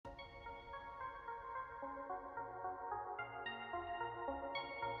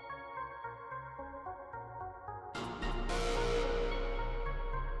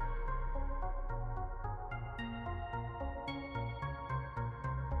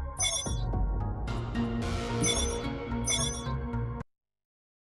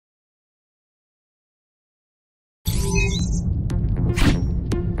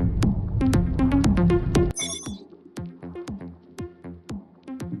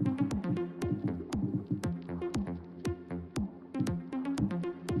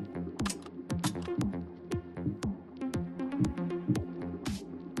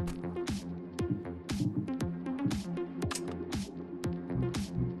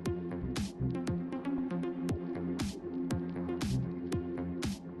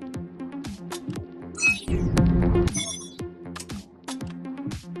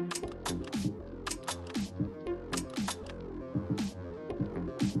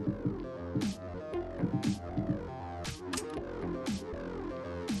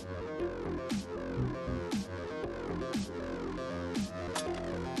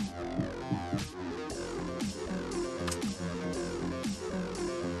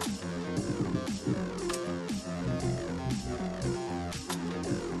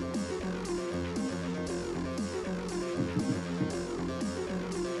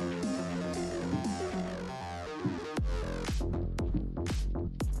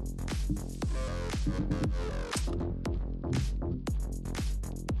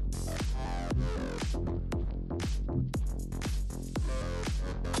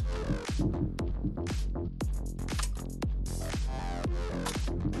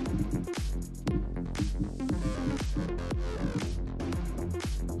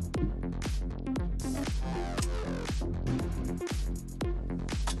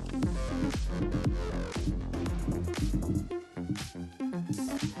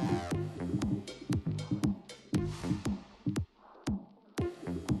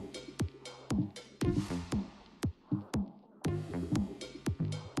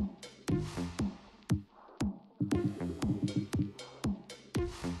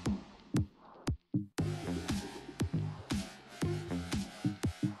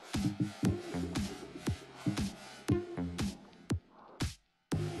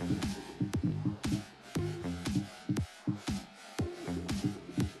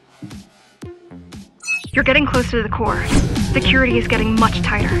You're getting closer to the core. Security is getting much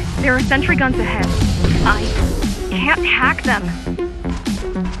tighter. There are sentry guns ahead. I can't hack them.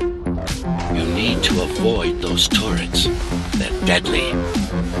 You need to avoid those turrets. They're deadly.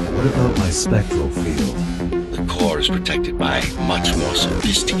 What about my spectral field? The core is protected by much more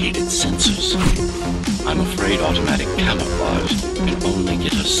sophisticated sensors. I'm afraid automatic camouflage can only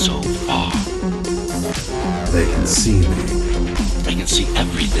get us so far. They can see me. They can see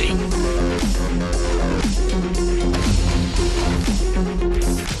everything.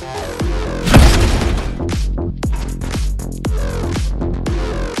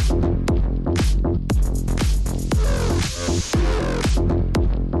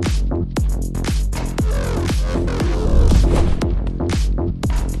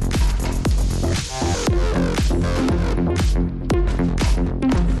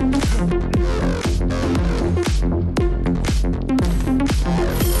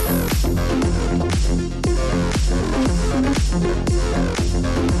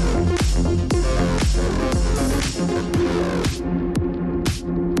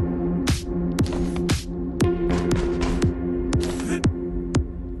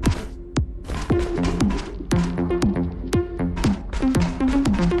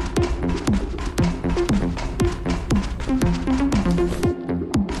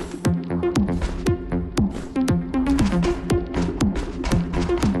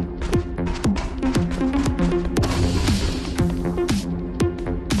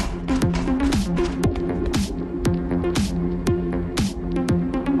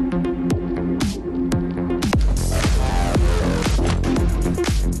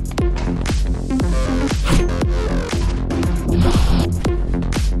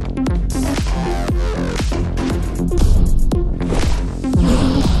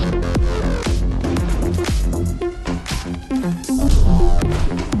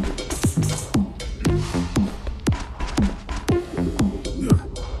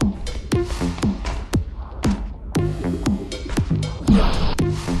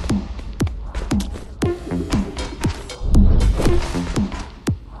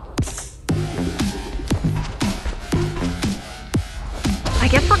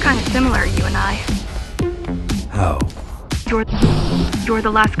 Similar, you and I. How? You're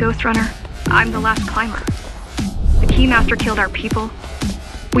the last Ghostrunner. I'm the last climber. The Keymaster killed our people.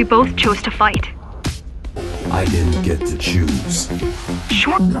 We both chose to fight. I didn't get to choose.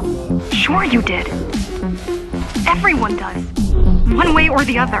 Sure you did. Everyone does. One way or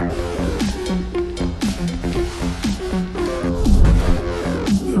the other.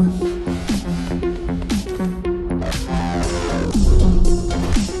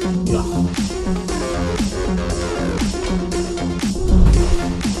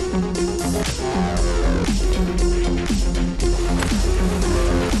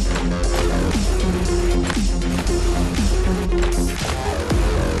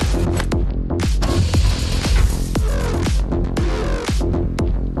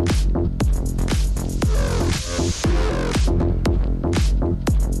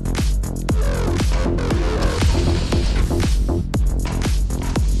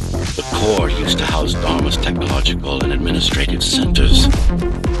 Technological and administrative centers.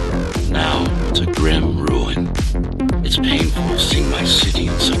 Now it's a grim ruin. It's painful seeing my city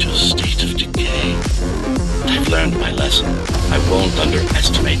in such a state of decay. I've learned my lesson. I won't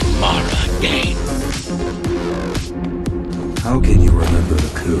underestimate Mara again. How can you remember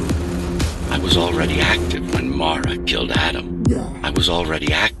the coup? I was already active when Mara killed Adam. I was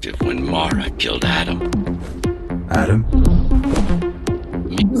already active when Mara killed Adam. Adam?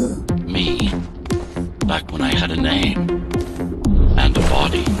 Me. Back when I had a name and a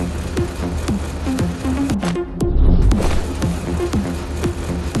body.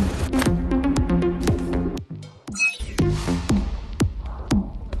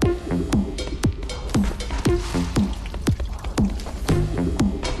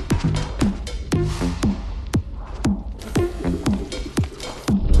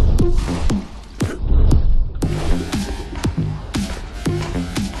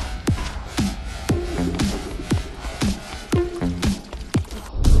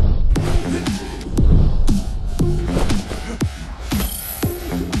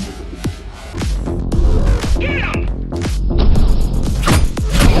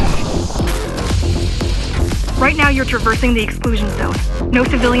 Right now you're traversing the exclusion zone. No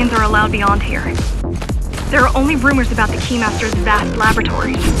civilians are allowed beyond here. There are only rumors about the Keymaster's vast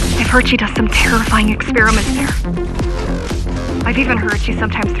laboratory. I've heard she does some terrifying experiments there. I've even heard she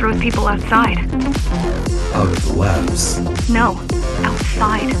sometimes throws people outside. Out of the labs? No,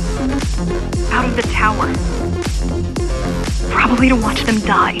 outside. Out of the tower. Probably to watch them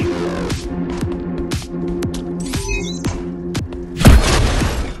die.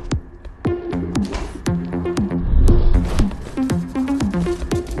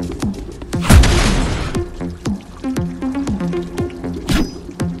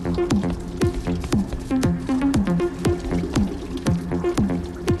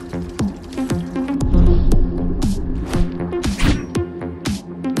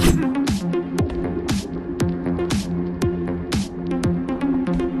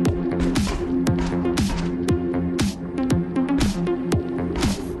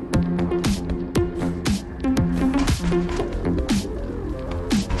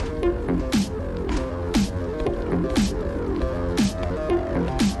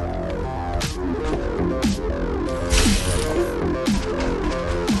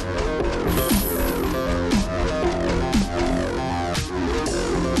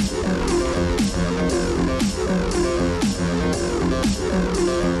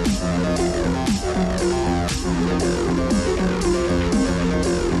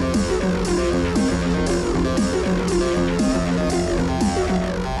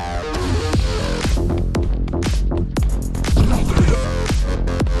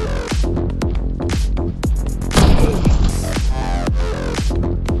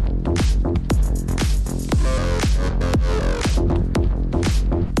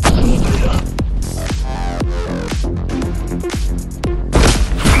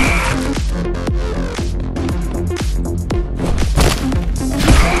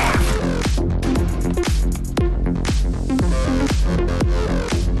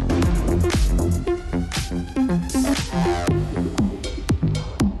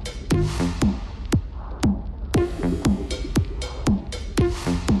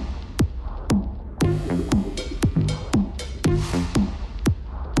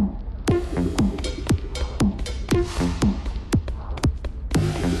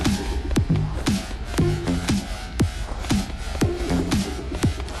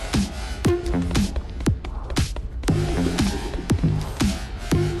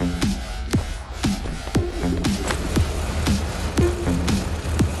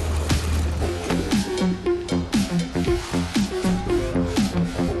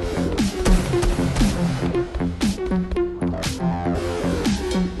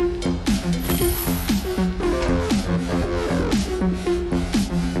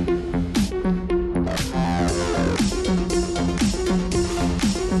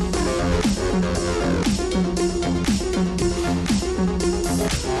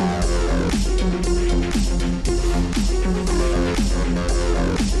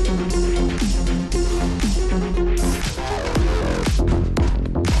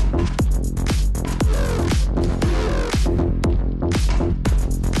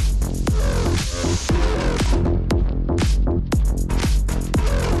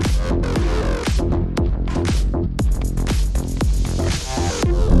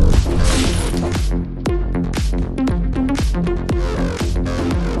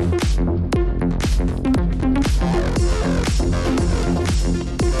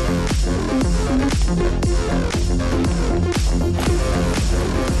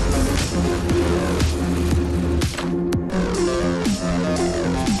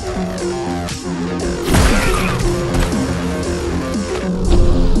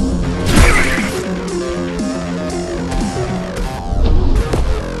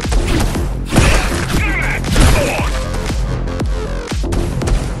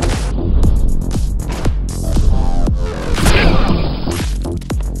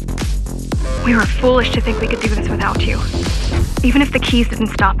 We were foolish to think we could do this without you. Even if the keys didn't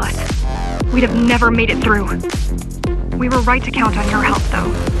stop us, we'd have never made it through. We were right to count on your help,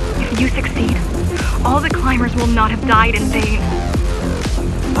 though. If you succeed, all the climbers will not have died in vain.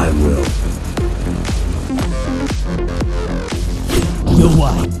 I will. You're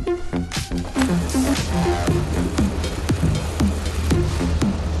right.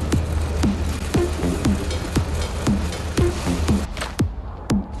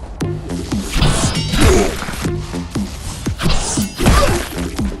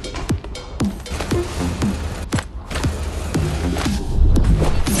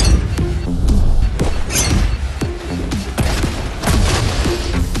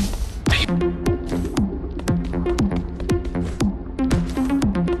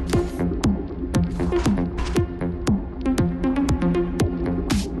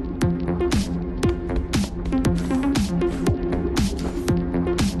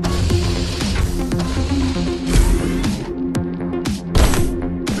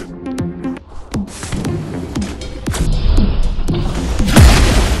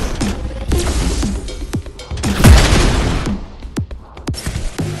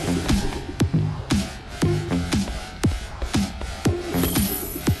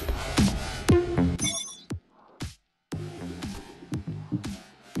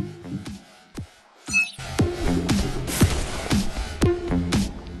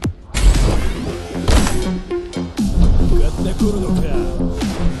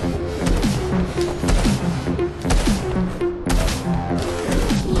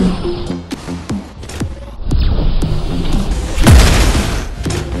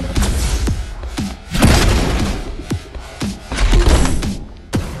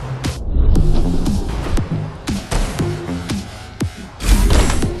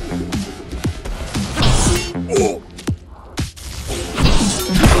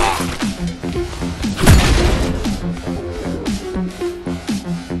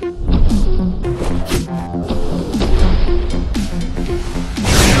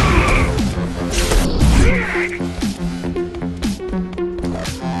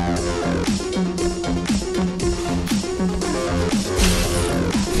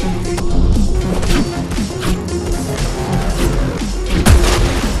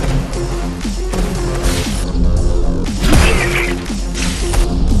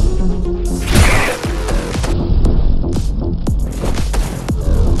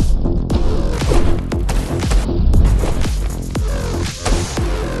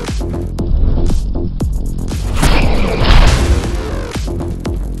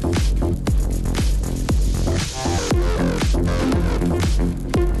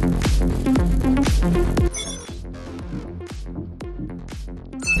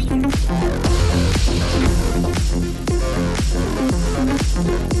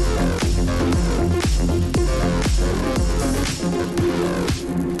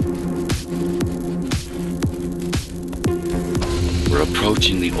 We're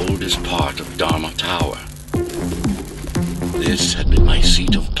approaching the oldest part of Dharma Tower. This had been my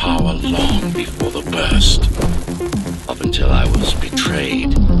seat of power long before the burst, up until I was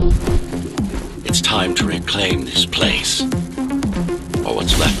betrayed. It's time to reclaim this place, or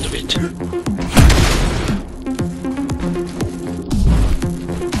what's left of it.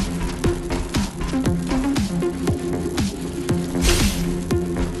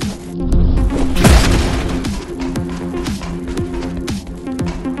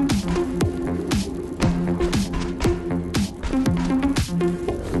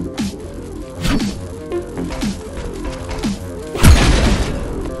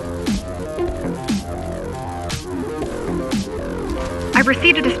 I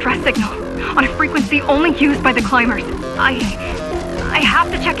received a distress signal on a frequency only used by the climbers. I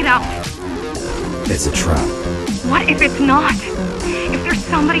have to check it out. It's a trap. What if it's not? If there's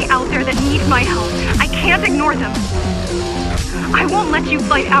somebody out there that needs my help, I can't ignore them. I won't let you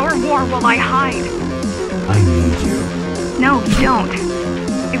fight our war while I hide. I need you. No, you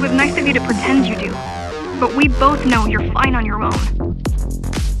don't. It was nice of you to pretend you do. But we both know you're fine on your own.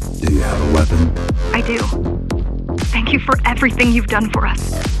 Do you have a weapon? I do. Thank you for everything you've done for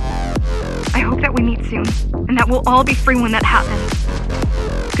us. I hope that we meet soon, and that we'll all be free when that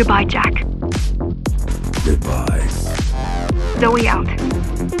happens. Goodbye, Jack. Goodbye. Zoe out.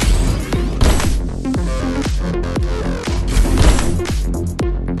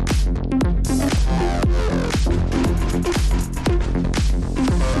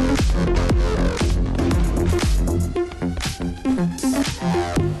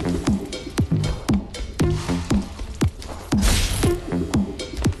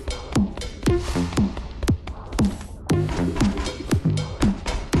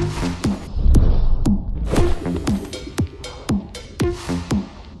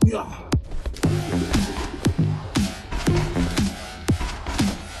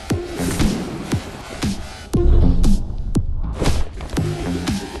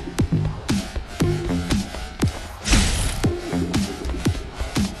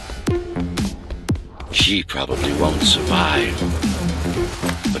 She probably won't survive.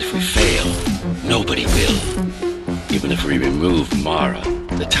 But if we fail, nobody will. Even if we remove Mara,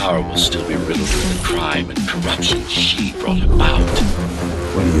 the tower will still be riddled with the crime and corruption she brought about.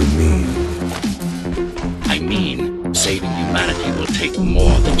 What do you mean? I mean, saving humanity will take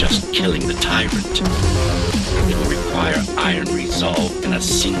more than just killing the tyrant. It will require iron resolve and a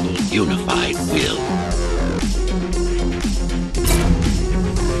single unified will.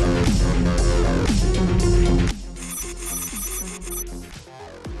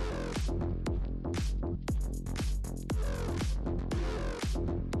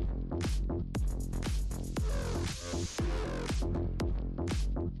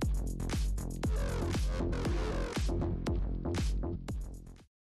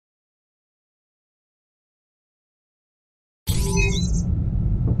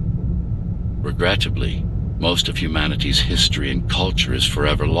 Regrettably, most of humanity's history and culture is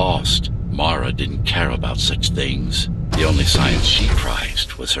forever lost. Mara didn't care about such things. The only science she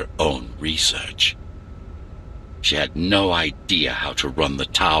prized was her own research. She had no idea how to run the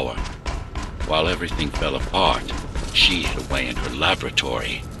tower. While everything fell apart, she hid away in her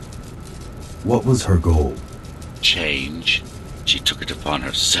laboratory. What was her goal? Change. She took it upon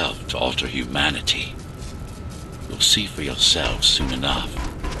herself to alter humanity. You'll see for yourselves soon enough.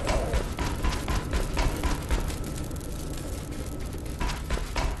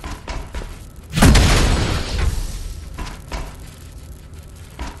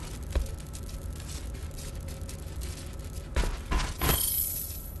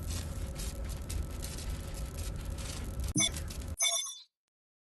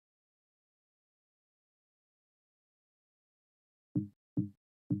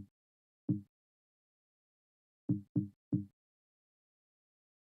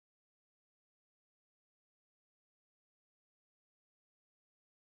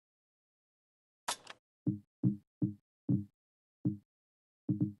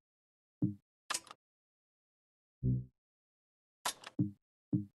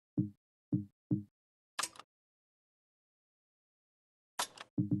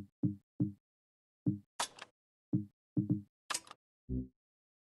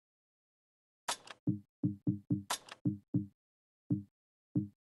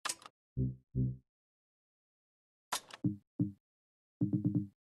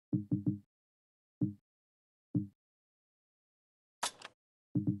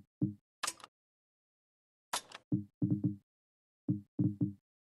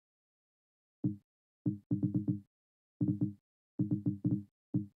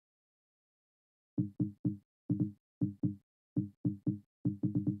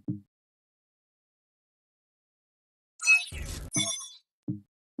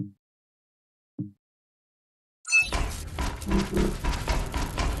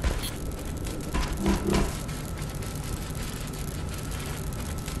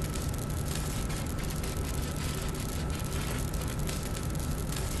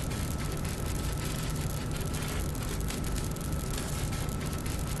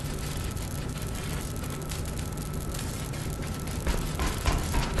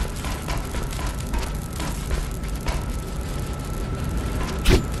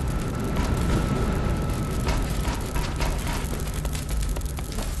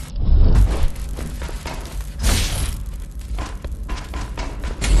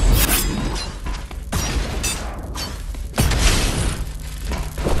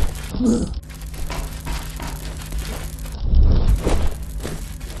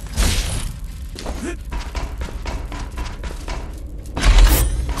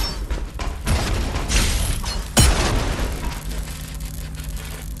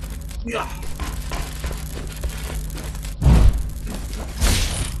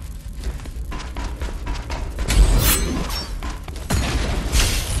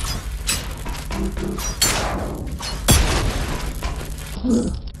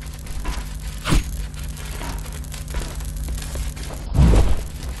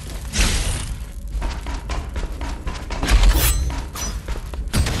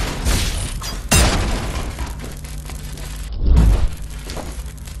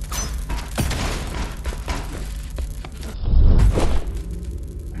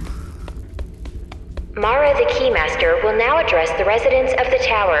 Mara the Keymaster will now address the residents of the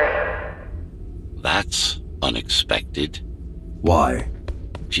tower. That's unexpected. Why?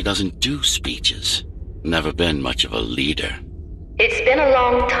 She doesn't do speeches. Never been much of a leader. It's been a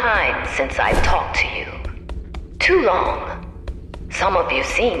long time since I've talked to you. Too long. Some of you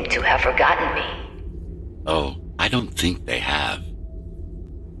seem to have forgotten me. Oh, I don't think they have.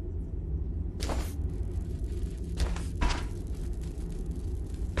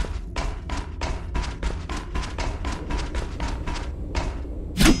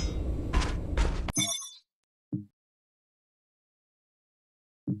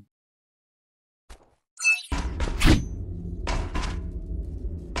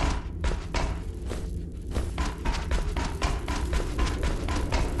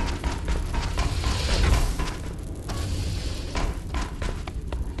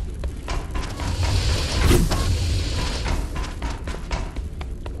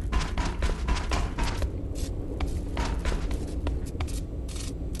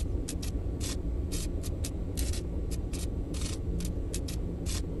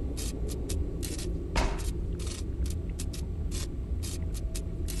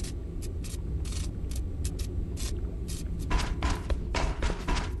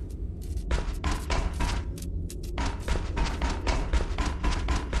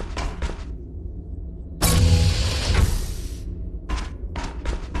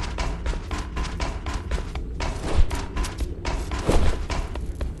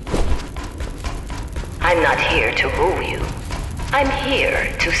 here to rule you. I'm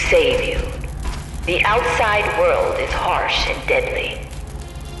here to save you. The outside world is harsh and deadly.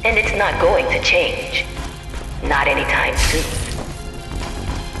 And it's not going to change. Not anytime soon.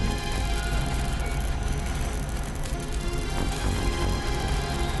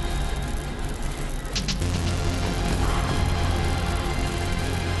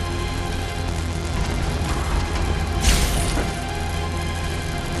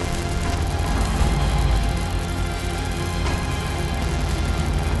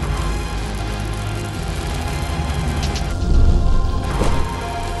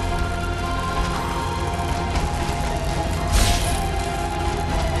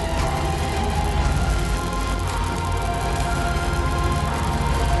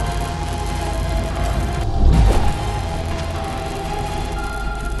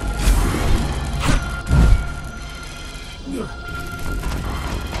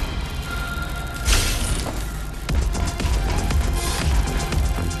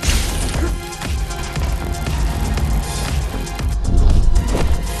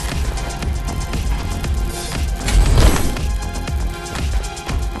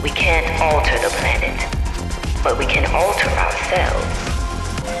 We can't alter the planet, but we can alter ourselves.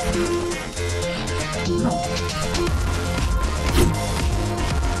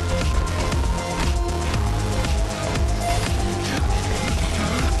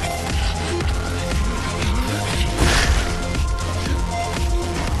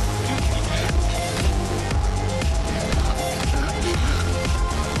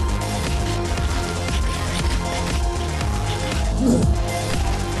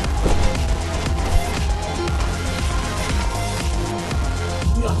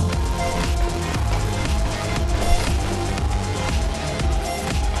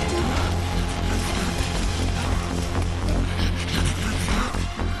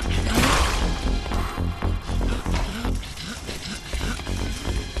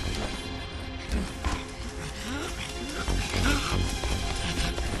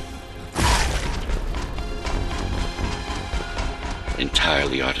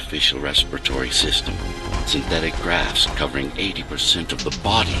 Entirely artificial respiratory system. Synthetic grafts covering 80% of the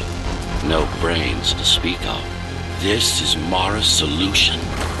body. No brains to speak of. This is Mara's solution.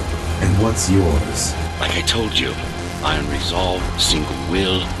 And what's yours? Like I told you, iron resolve, single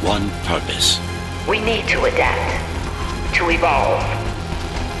will, one purpose. We need to adapt. To evolve.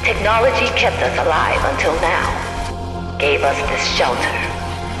 Technology kept us alive until now. Gave us this shelter.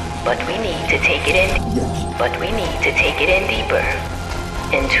 But we need to take it in. But we need to take it in deeper.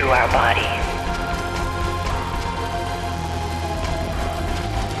 Into our bodies.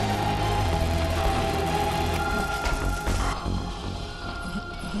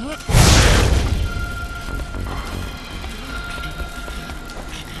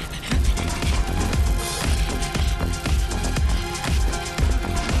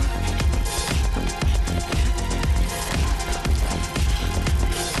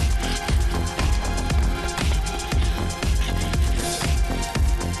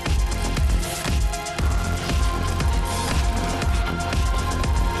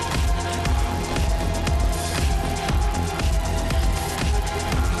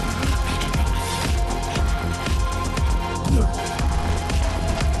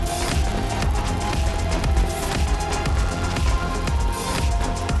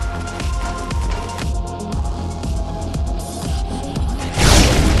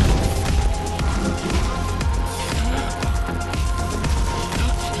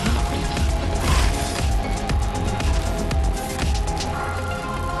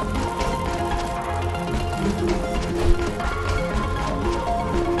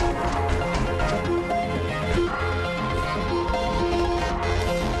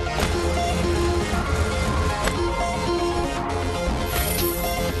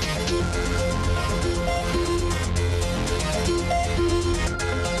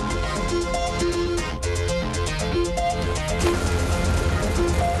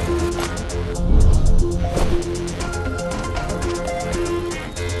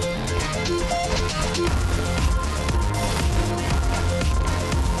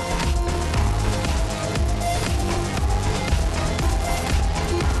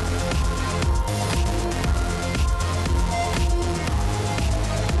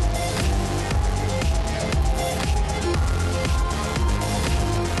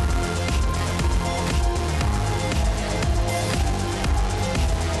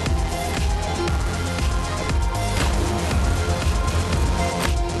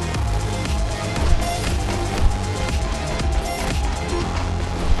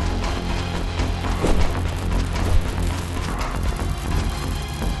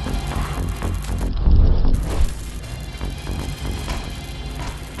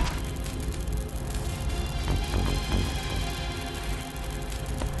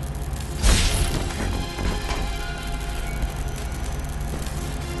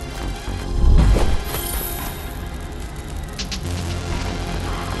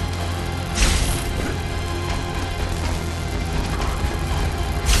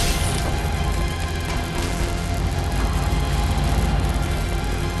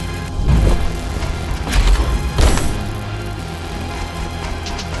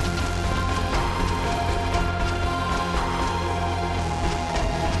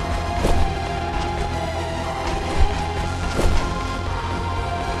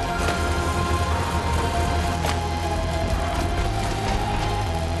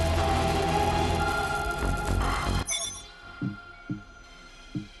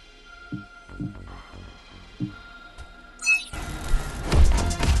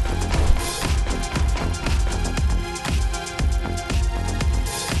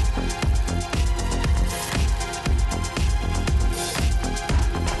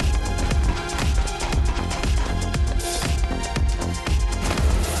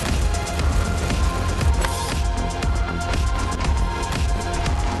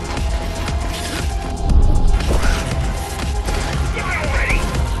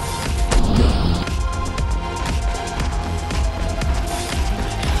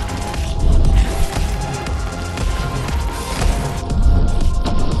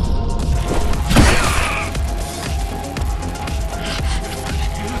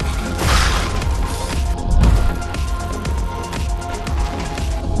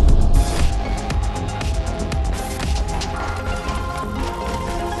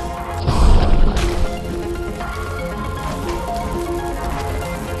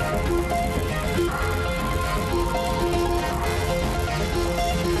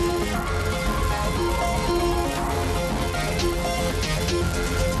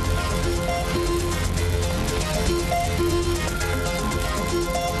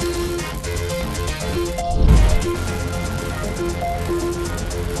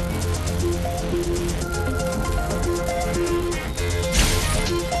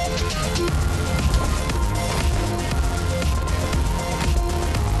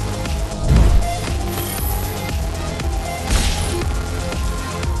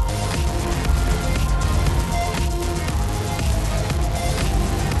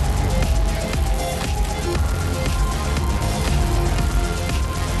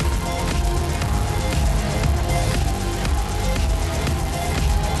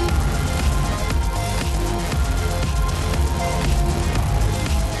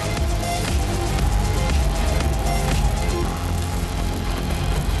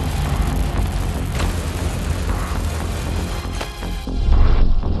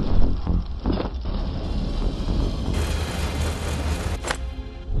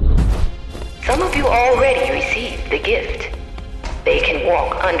 already received the gift. They can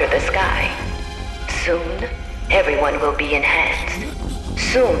walk under the sky. Soon, everyone will be enhanced.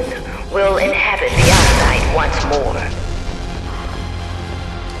 Soon, we'll inhabit the outside once more.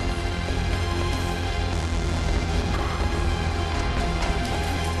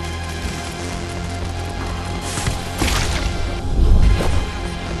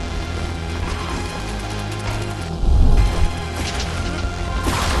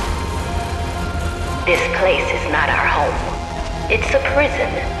 This place is not our home. It's a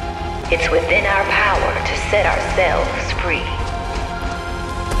prison. It's within our power to set ourselves free.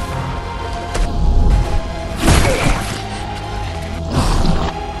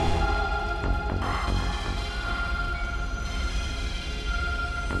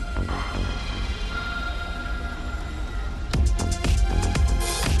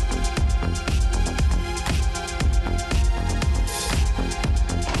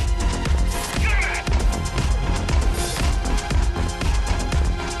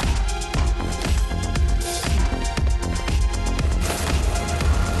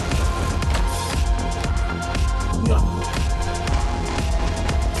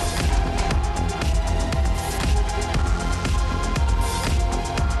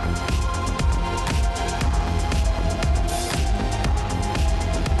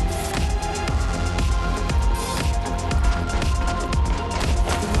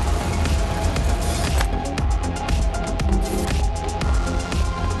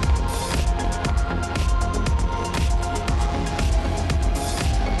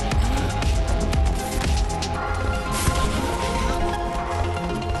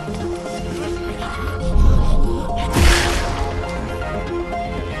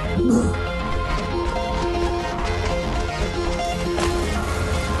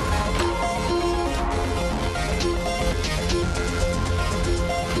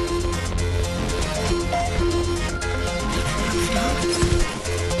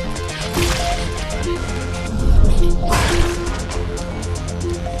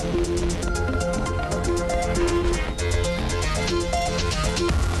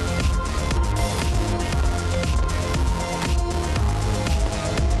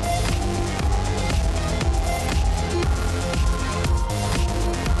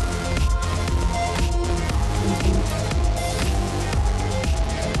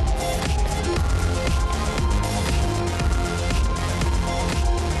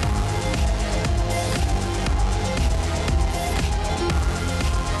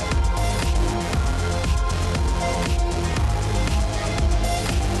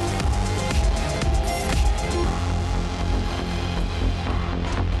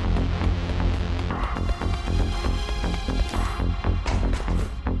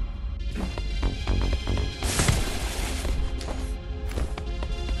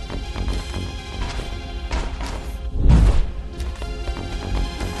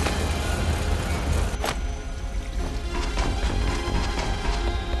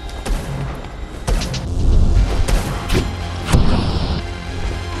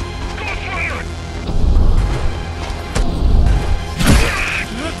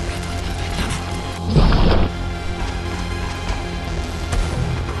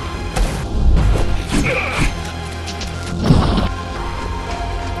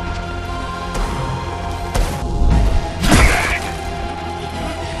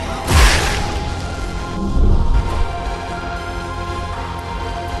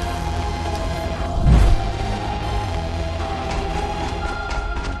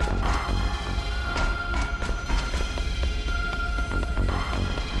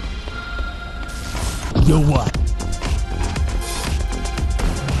 You what?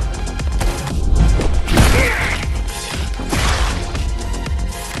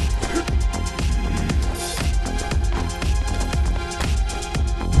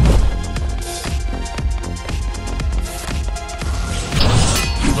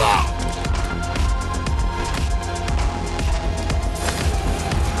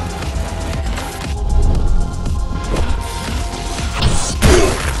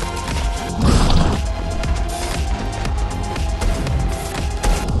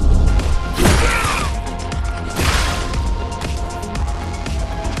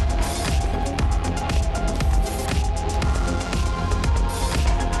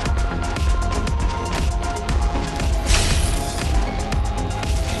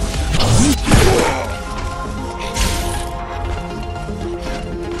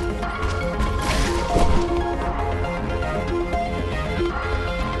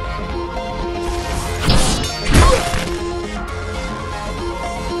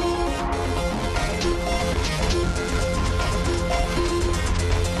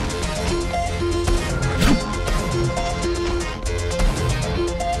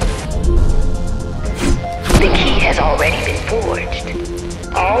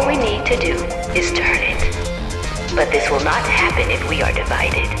 to do is turn it. But this will not happen if we are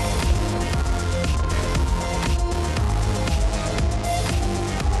divided.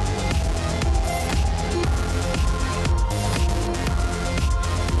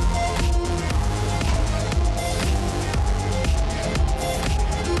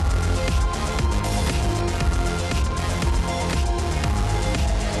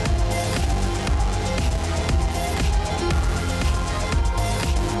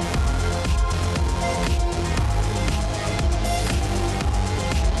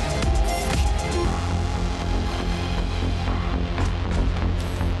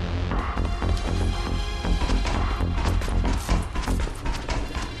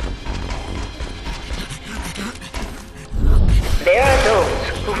 There are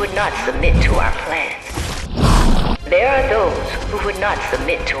those who would not submit to our plan. There are those who would not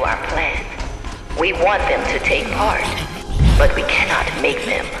submit to our plan. We want them to take part, but we cannot make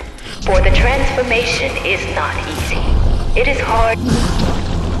them. For the transformation is not easy. It is hard.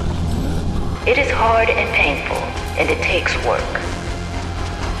 It is hard and painful, and it takes work.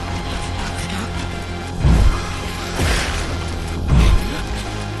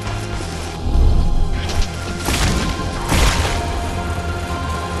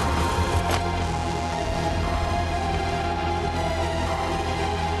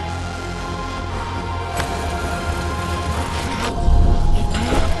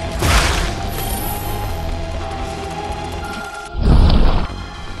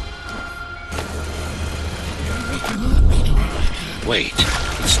 Wait,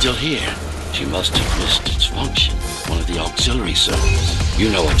 it's still here. She must have missed its function. One of the auxiliary circuits. You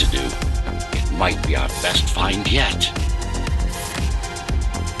know what to do. It might be our best find yet.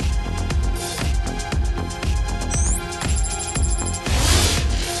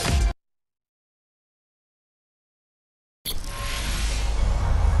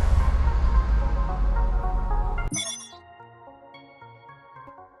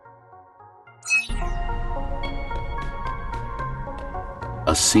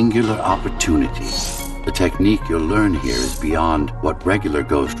 A singular opportunity. The technique you'll learn here is beyond what regular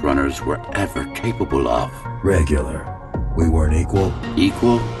Ghostrunners were ever capable of. Regular. We weren't equal?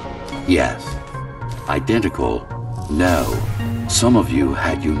 Equal? Yes. Identical? No. Some of you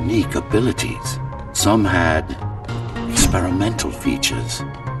had unique abilities. Some had experimental features.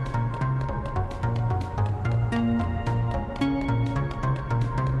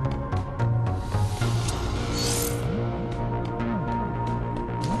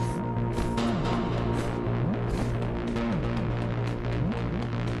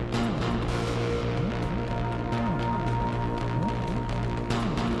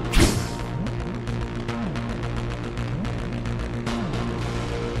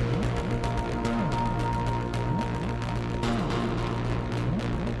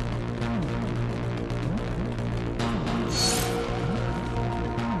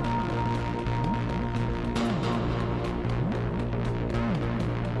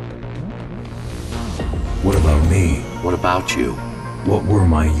 What about me? What about you? What were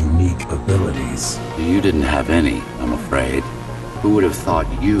my unique abilities? You didn't have any, I'm afraid. Who would have thought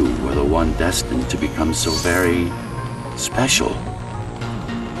you were the one destined to become so very special?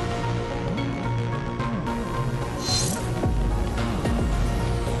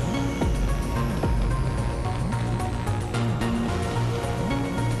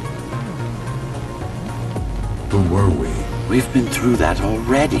 Who were we? We've been through that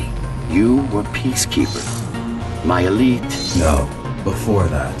already. You were peacekeepers. My elite. No, before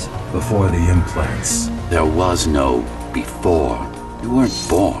that. Before the implants. There was no before. You weren't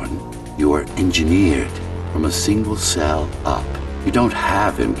born. You were engineered from a single cell up. You don't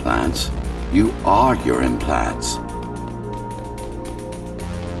have implants. You are your implants.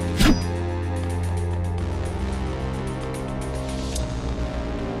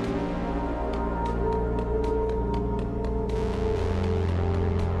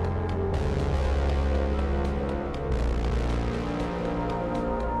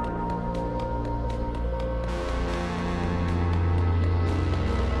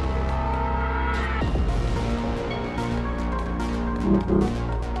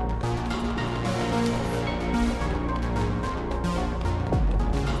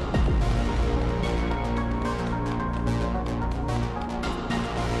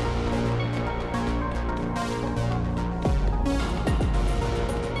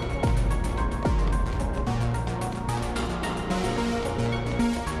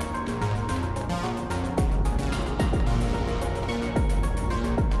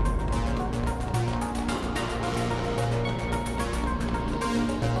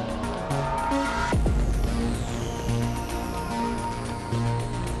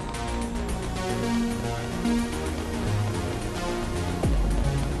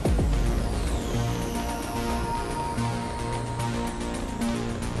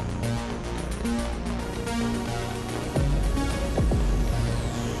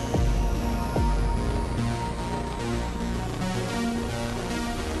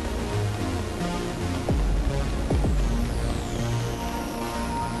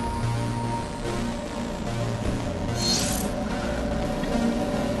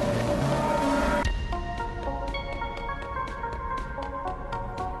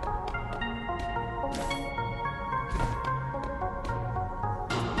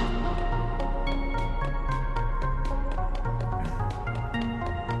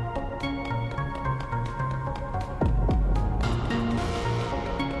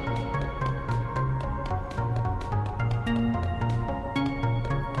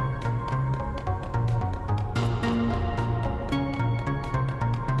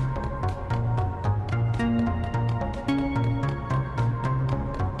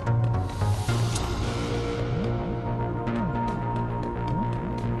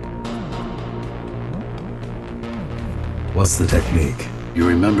 What's the technique? You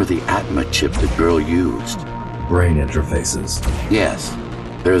remember the Atma chip the girl used? Brain interfaces. Yes.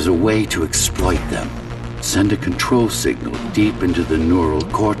 There's a way to exploit them. Send a control signal deep into the neural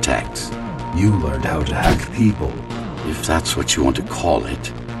cortex. You learned how to hack people. If that's what you want to call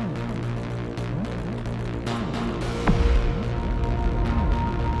it.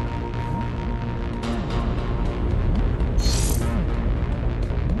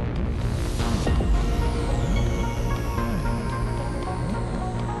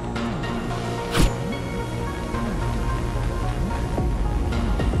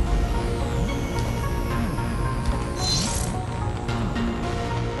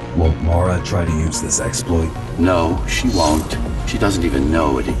 Won't Mara try to use this exploit? No, she won't. She doesn't even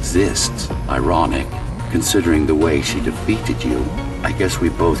know it exists. Ironic, considering the way she defeated you. I guess we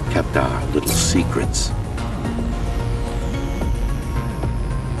both kept our little secrets.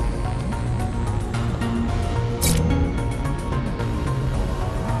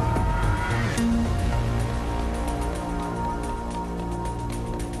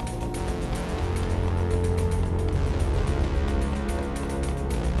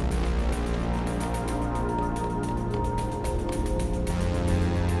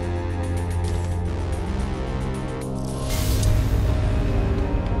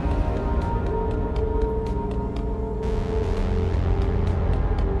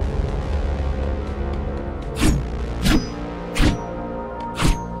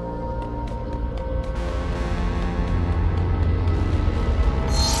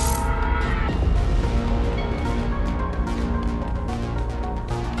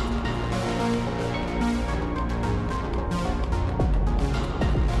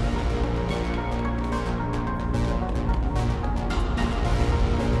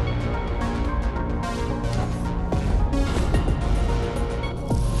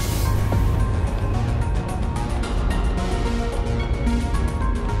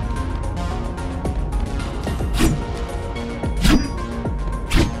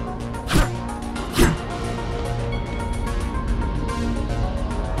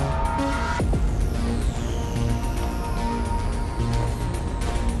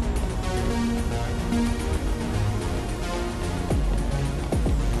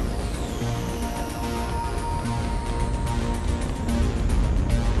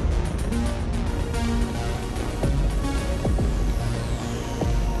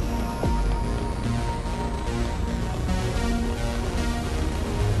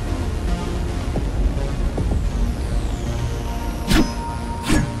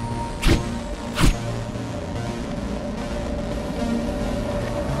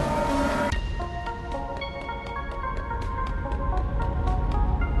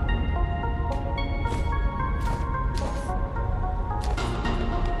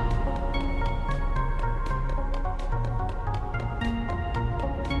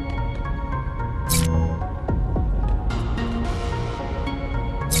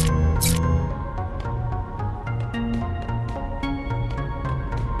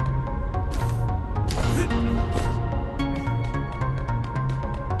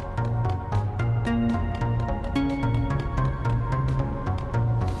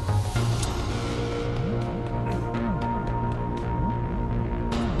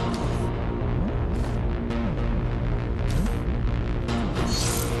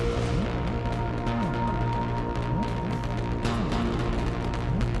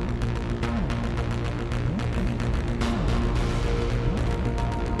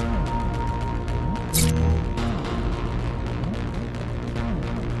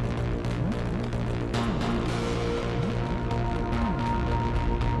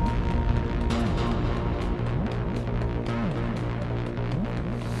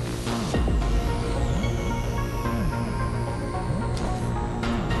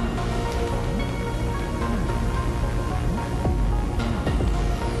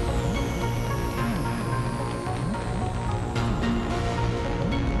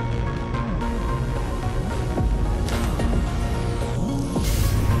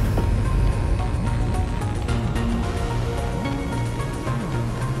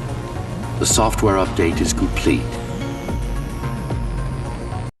 The software update is complete.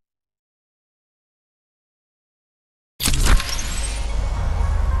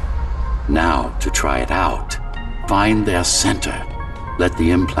 Now, to try it out, find their center. Let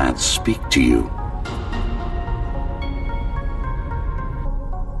the implants speak to you.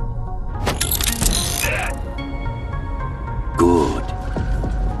 Good.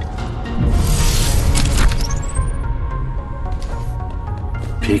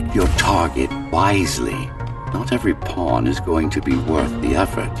 Pick your target wisely. Not every pawn is going to be worth the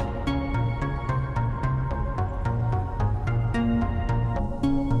effort.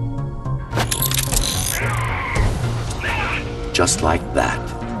 just like that.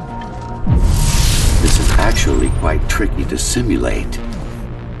 This is actually quite tricky to simulate.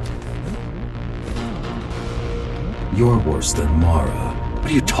 You're worse than Mara. What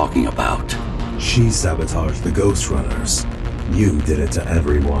are you talking about? She sabotaged the Ghostrunners. You did it to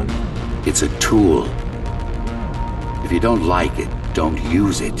everyone. It's a tool. If you don't like it, don't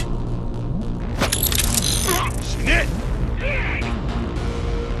use it.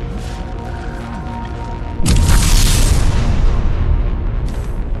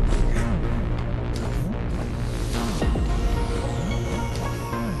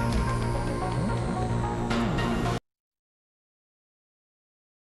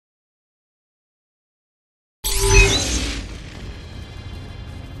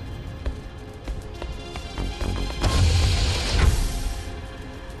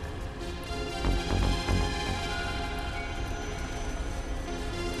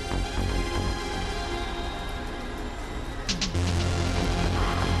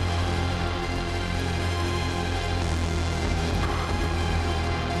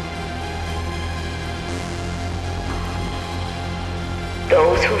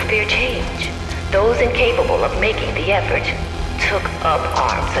 Those who fear change, those incapable of making the effort, took up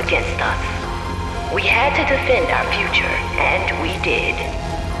arms against us. We had to defend our future, and we did.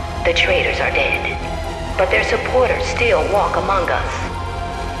 The traitors are dead, but their supporters still walk among us.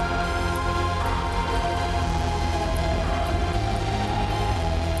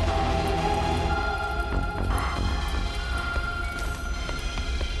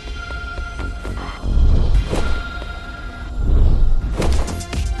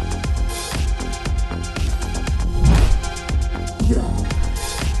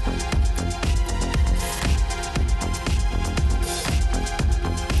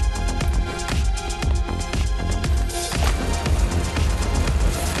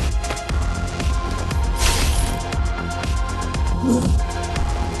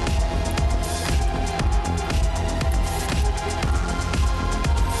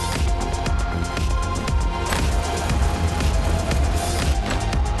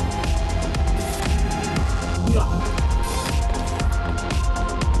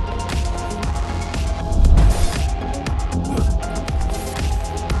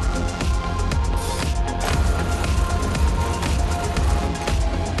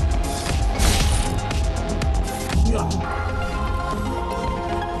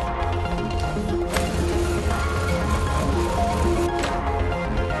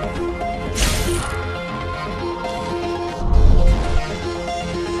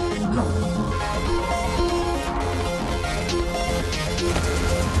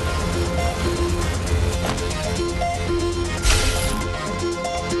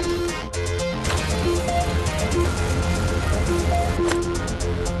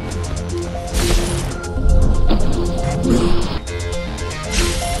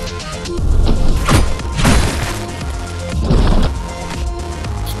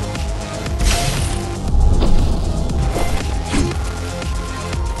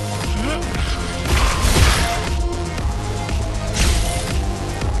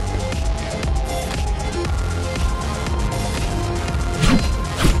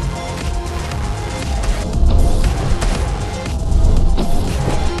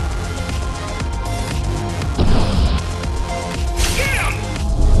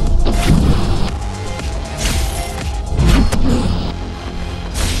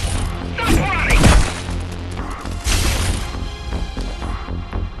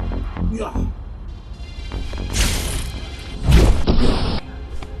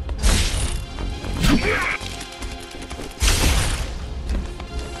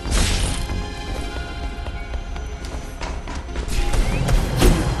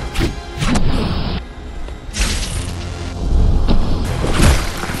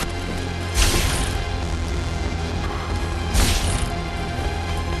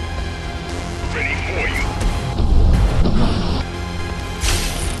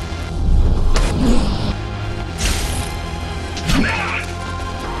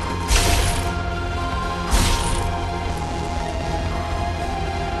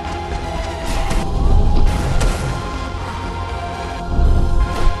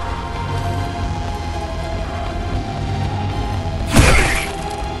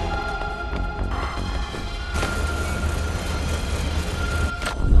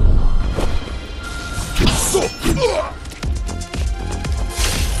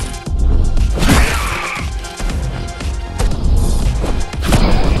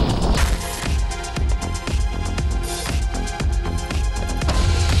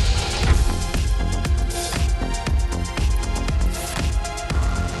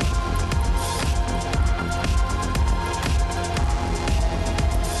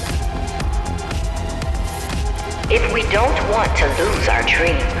 If we don't want to lose our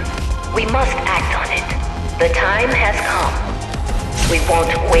dream, we must act on it. The time has come. We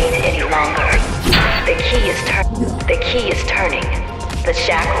won't wait any longer. The key is turning. The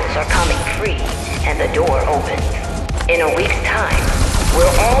shackles are coming free, and the door opens. In a week's time, we'll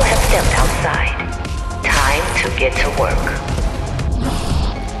all have stepped outside. Time to get to work.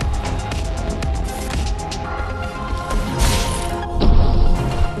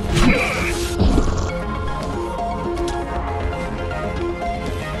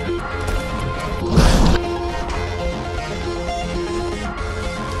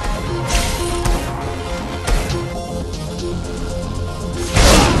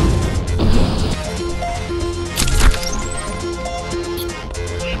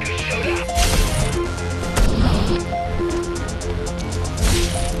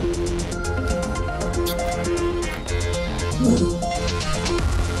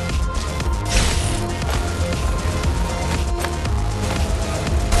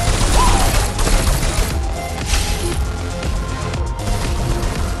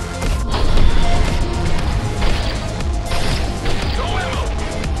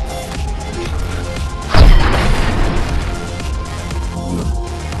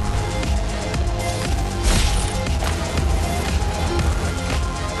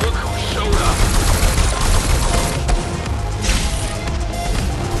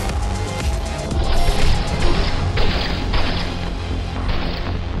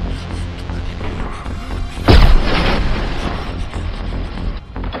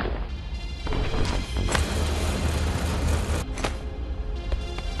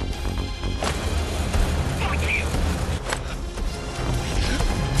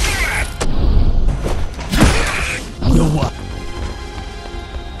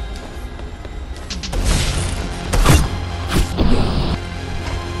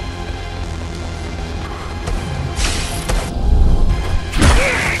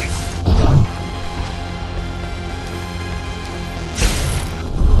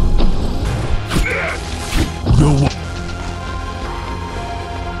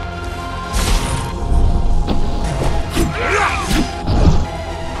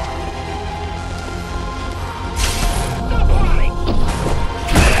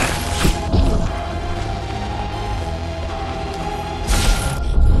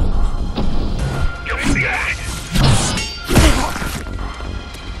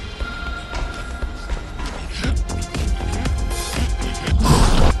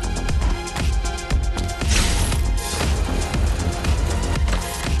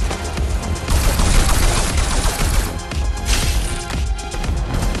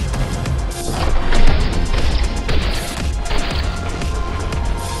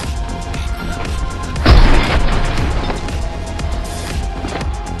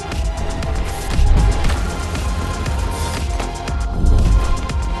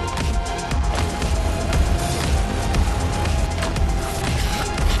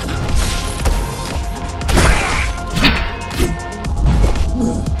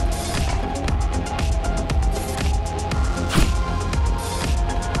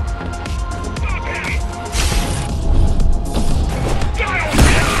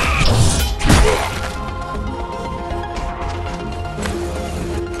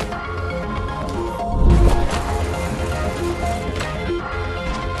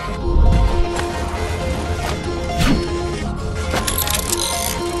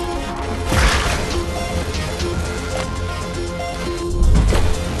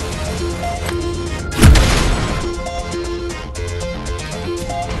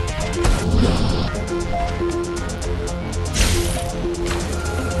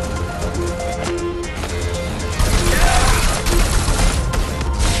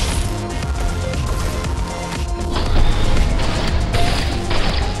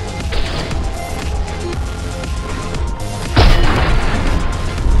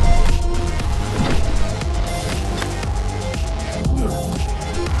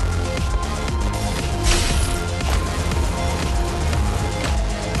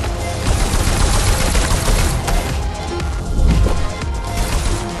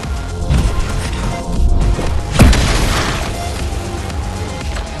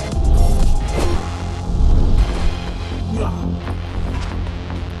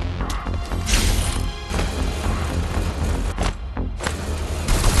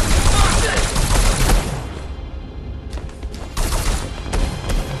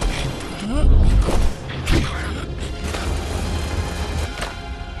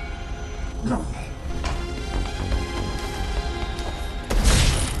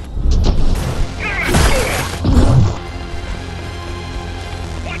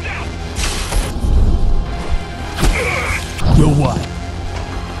 You're what?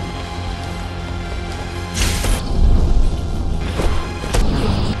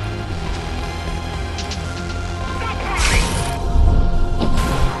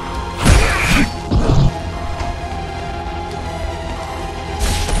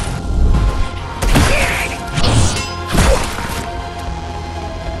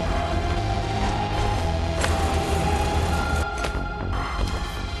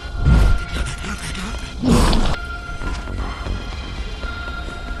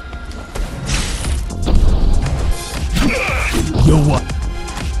 You're what?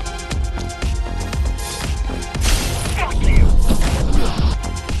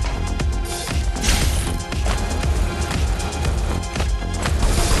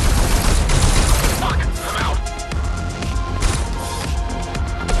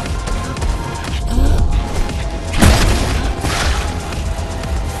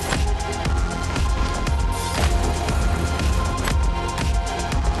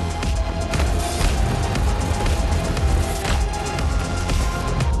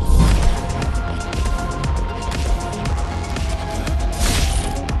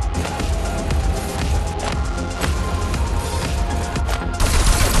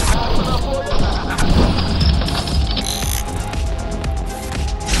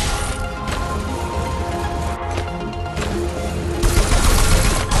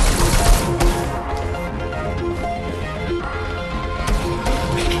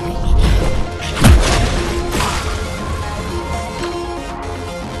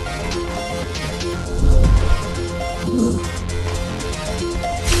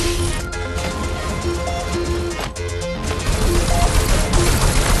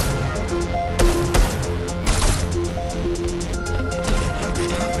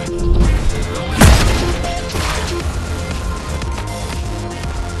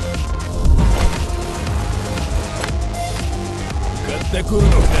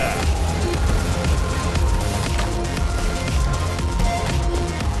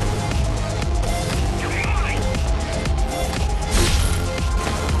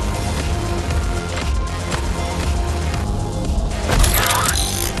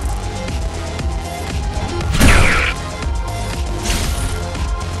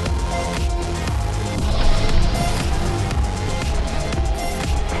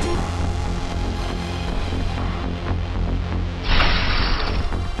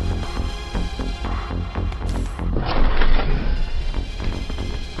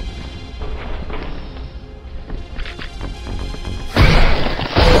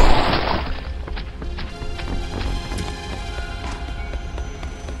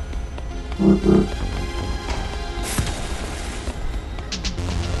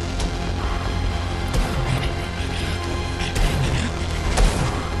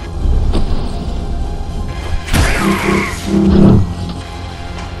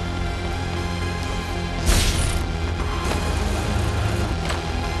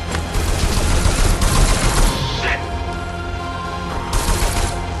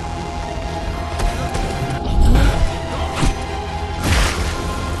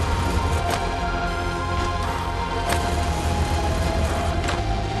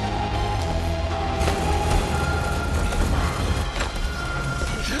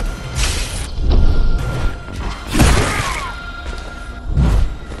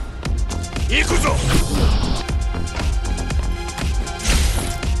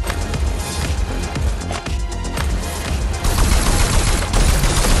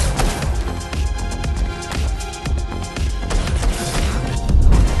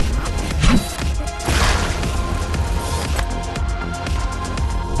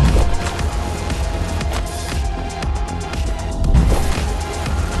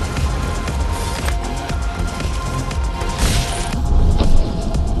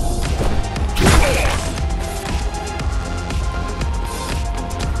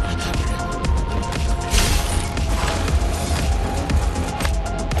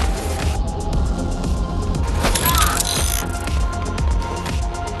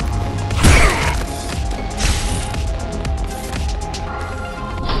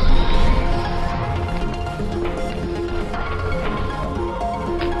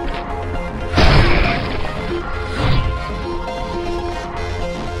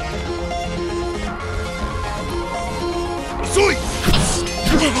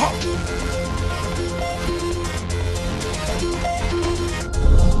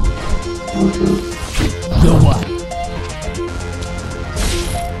 You're what?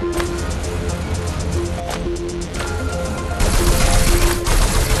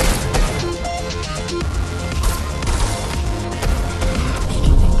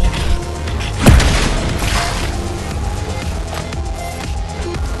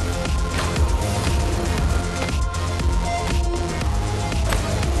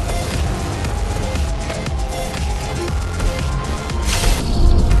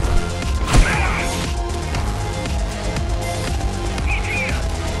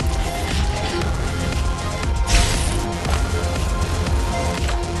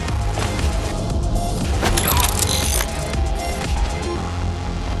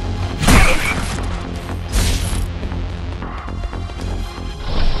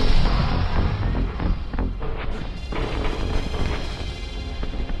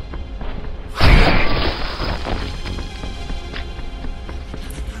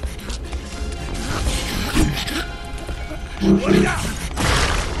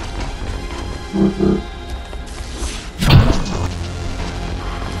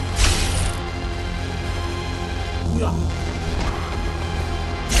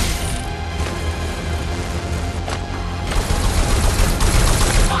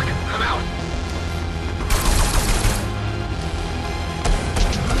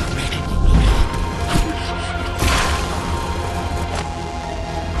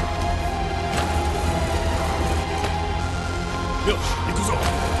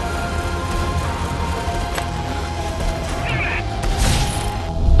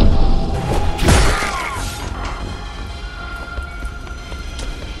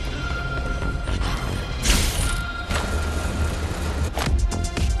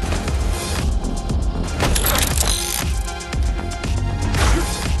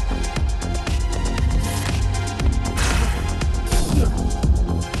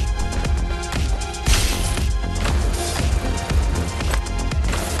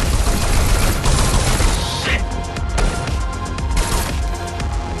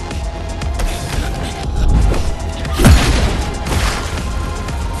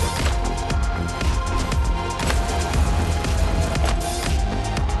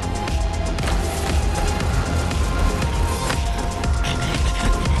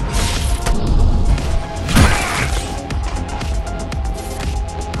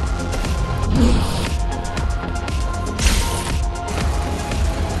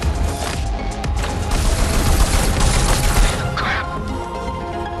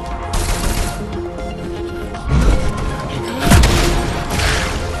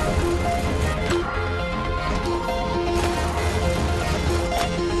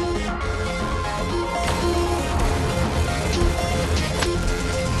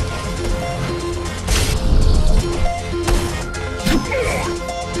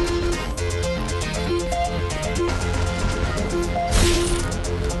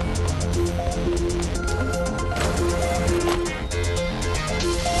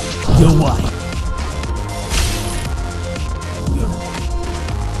 Your wife.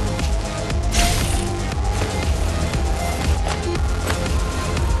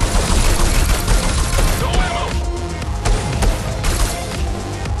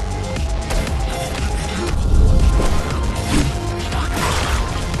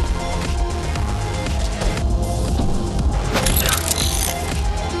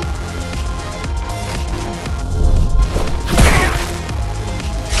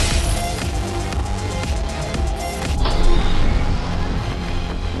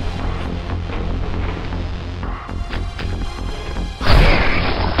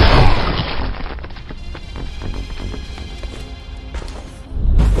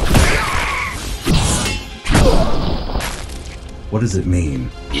 What does it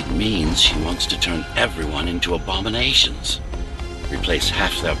mean? It means she wants to turn everyone into abominations. Replace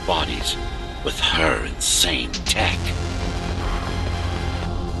half their bodies with her insane tech.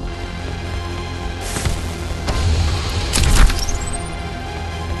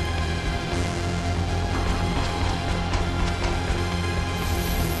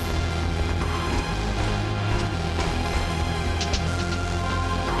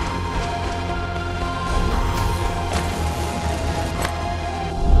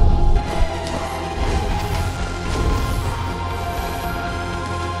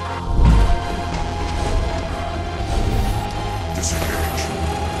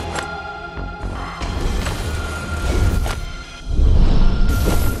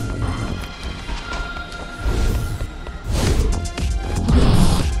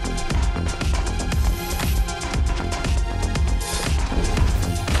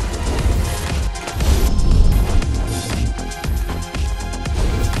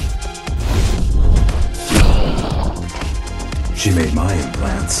 She made my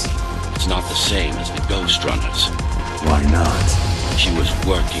implants. It's not the same as the Ghostrunners. Why not? She was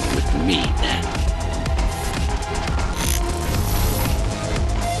working with me then.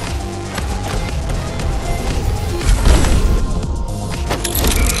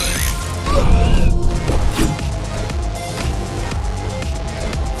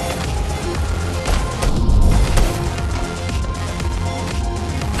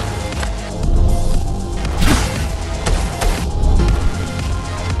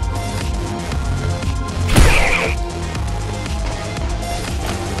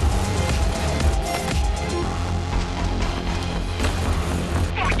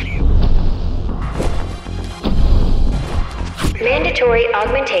 Mandatory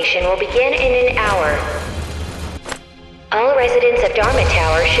augmentation will begin in an hour. All residents of Dharma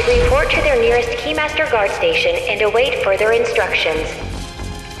Tower should report to their nearest Keymaster guard station and await further instructions.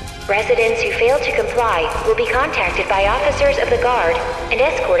 Residents who fail to comply will be contacted by officers of the Guard and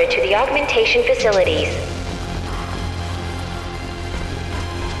escorted to the augmentation facilities.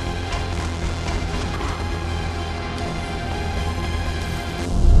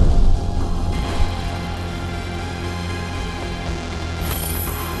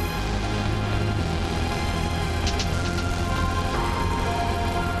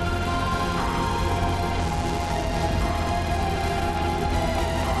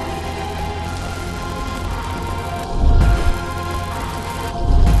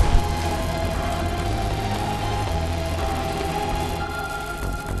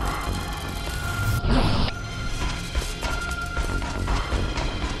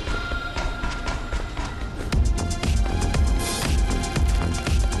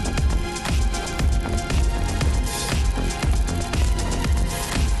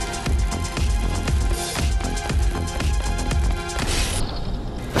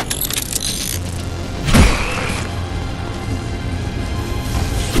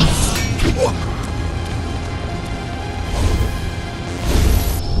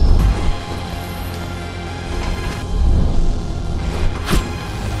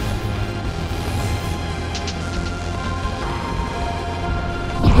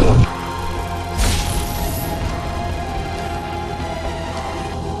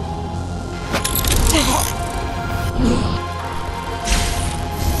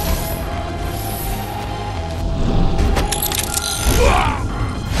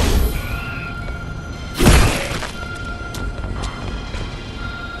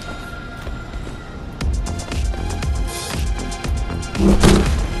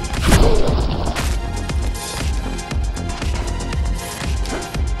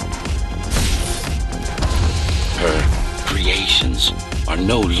 Her creations are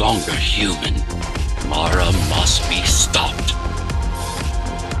no longer human. Mara must be